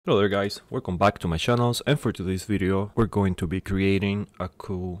Hello there guys, welcome back to my channels, and for today's video we're going to be creating a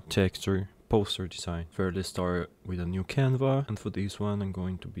cool texture poster design. First, let's start with a new Canva, and for this one I'm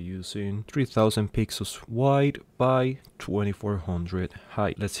going to be using 3000 pixels wide by 2400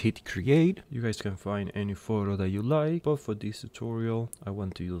 height. Let's hit create. You guys can find any photo that you like, but for this tutorial I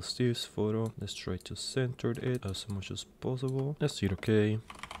want to use this photo. Let's try to center it as much as possible. Let's hit OK.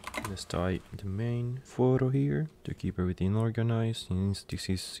 Let's type the main photo here to keep everything organized. Since this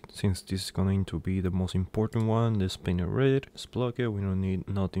is going to be the most important one, let's paint it red. Let's block it. We don't need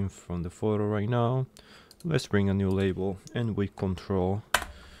nothing from the photo right now. Let's bring a new label, and with Control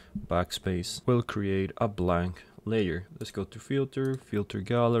backspace we'll create a blank layer. Let's go to filter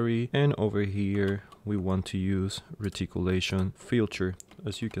gallery, and over here we want to use reticulation filter.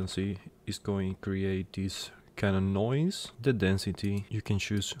 As you can see, it's going to create this kind of noise. The density, you can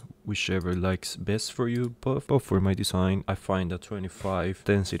choose whichever likes best for you, but for my design I find that 25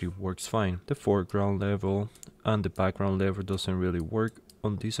 density works fine. The foreground level and the background level doesn't really work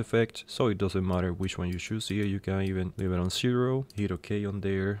on this effect, so it doesn't matter which one you choose here. You can even leave it on 0, hit OK on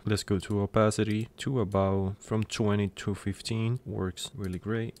there. Let's go to opacity to about from 20 to 15, works really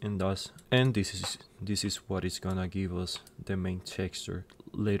great. And this is what is gonna give us the main texture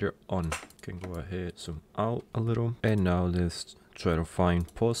later on. Can go ahead, zoom out a little, and now let's try to find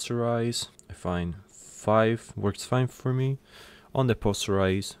posterize. I find 5 works fine for me. On the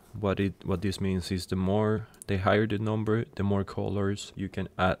posterize, what this means is the higher the number, the more colors you can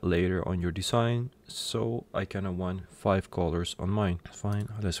add later on your design. So I kind of want 5 colors on mine. Fine.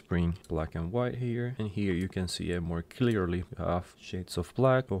 Let's bring black and white here, and here you can see it more clearly. You have shades of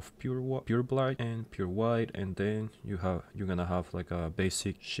black, of pure black and pure white, and then you're gonna have like a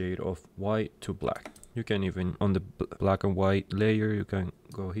basic shade of white to black. You can even, on the black and white layer, you can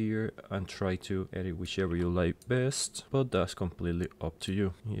go here and try to edit whichever you like best, but that's completely up to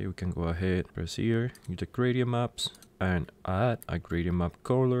you. Here we can go ahead, press here, use the gradient maps, and add a gradient map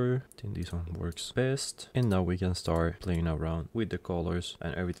color. I think this one works best. And now we can start playing around with the colors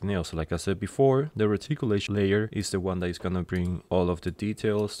and everything else. Like I said before, the reticulation layer is the one that is gonna bring all of the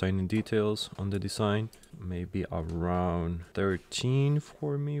details, tiny details on the design. Maybe around 13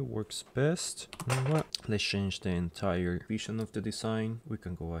 for me works best. You know what? Let's change the entire vision of the design. We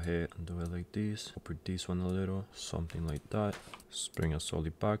can go ahead and do it like this. Open this one a little, something like that. Let's bring a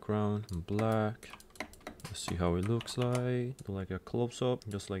solid background, black. Let's see how it looks like. Do like a close-up,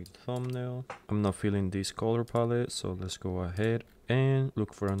 just like the thumbnail. I'm not feeling this color palette, so let's go ahead and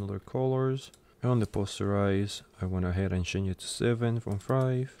look for another colors. And on the posterize, I went ahead and changed it to 7 from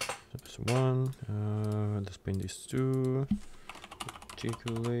 5. That's 1. Let's paint this 2.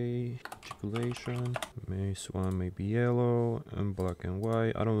 Articulation. This one may be yellow and black and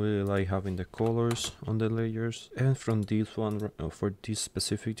white. I don't really like having the colors on the layers. And from this one, for this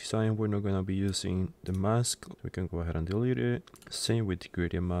specific design, we're not gonna be using the mask. We can go ahead and delete it. Same with the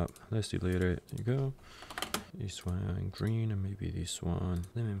gradient map. Let's delete it. There you go. This one green, and maybe this one.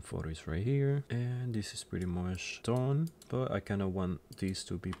 The main photo is right here, and this is pretty much done, but I kind of want this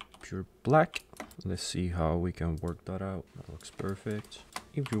to be pure black. Let's see how we can work that out. That looks perfect.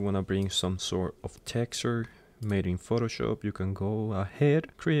 If you want to bring some sort of texture made in Photoshop, you can go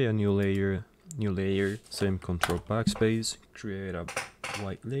ahead, create a new layer, same Control backspace, create a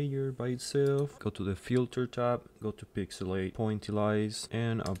white layer by itself, go to the filter tab, go to pixelate, pointillize,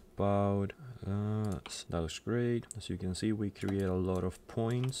 and about that looks great. As you can see, we create a lot of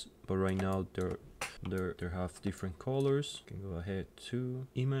points, but right now they have different colors. You can go ahead to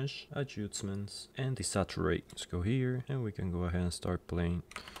image adjustments and desaturate. Let's go here, and we can go ahead and start playing.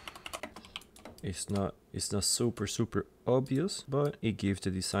 It's not super obvious, but it gives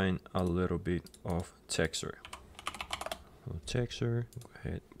the design a little bit of texture. Texture, go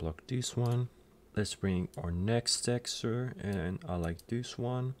ahead, block this one. Let's bring our next texture, and I like this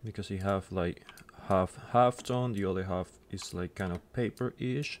one because you have like half tone, the other half is like kind of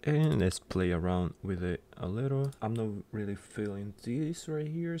paper-ish. And let's play around with it a little. I'm not really feeling this right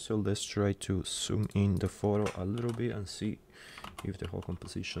here, so let's try to zoom in the photo a little bit and see if the whole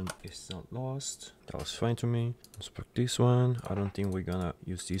composition is not lost. That was fine to me. Let's pick this one. I don't think we're gonna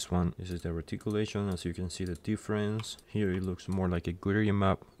use this one. This is the reticulation. As you can see the difference here, it looks more like a gradient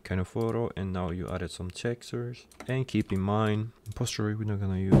map kind of photo, and now you added some textures. And keep in mind, posterize we're not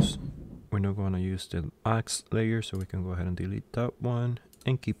gonna use the max layer, so we can go ahead and delete that one.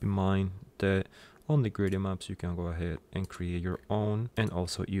 And keep in mind that on the gradient maps you can go ahead and create your own, and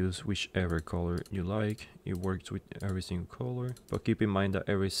also use whichever color you like. It works with every single color, but keep in mind that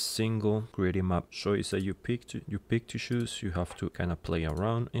every single gradient map choice that you pick to choose, you have to kind of play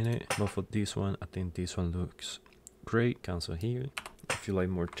around in it. But for this one, I think this one looks great. Cancel here, If you like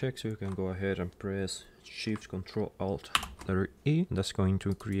more text, you can go ahead and press Shift Control Alt letter E. That's going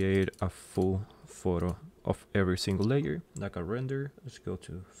to create a full photo of every single layer, like a render. Let's go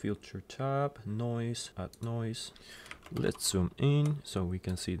to Filter tab, Noise, Add Noise. Let's zoom in so we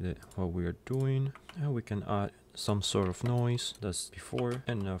can see what we are doing, and we can add some sort of noise. That's before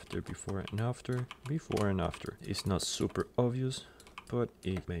and after, before and after, before and after. It's not super obvious, but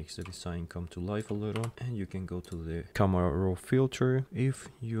it makes the design come to life a little. And you can go to the camera raw filter if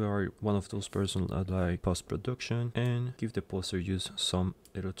you are one of those persons that like post-production, and give the poster use some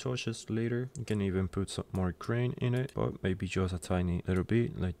little touches later. You can even put some more grain in it, but maybe just a tiny little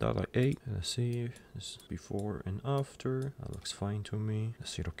bit, like that, like 8. Let's see if this before and after. That looks fine to me.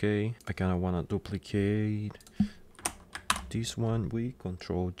 Let's hit okay. I kind of want to duplicate this one with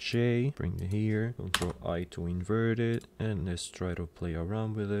Control J, bring it here, Control I to invert it, and let's try to play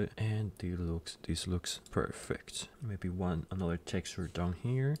around with it. And this looks perfect. Maybe another texture down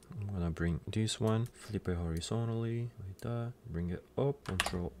here. I'm gonna bring this one, flip it horizontally like that, bring it up,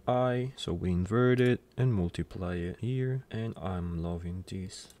 Control I, so we invert it and multiply it here. And I'm loving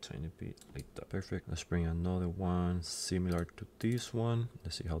this tiny bit like that. Perfect. Let's bring another one similar to this one.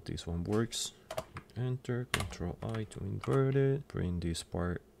 Let's see how this one works. Enter, Control I to invert it, bring this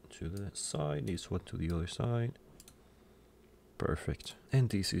part to the side, this one to the other side. Perfect. And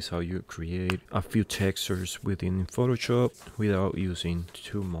this is how you create a few textures within Photoshop without using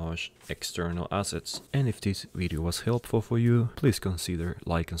too much external assets. And if this video was helpful for you, please consider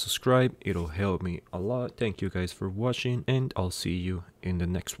like and subscribe. It'll help me a lot. Thank you guys for watching, and I'll see you in the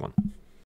next one.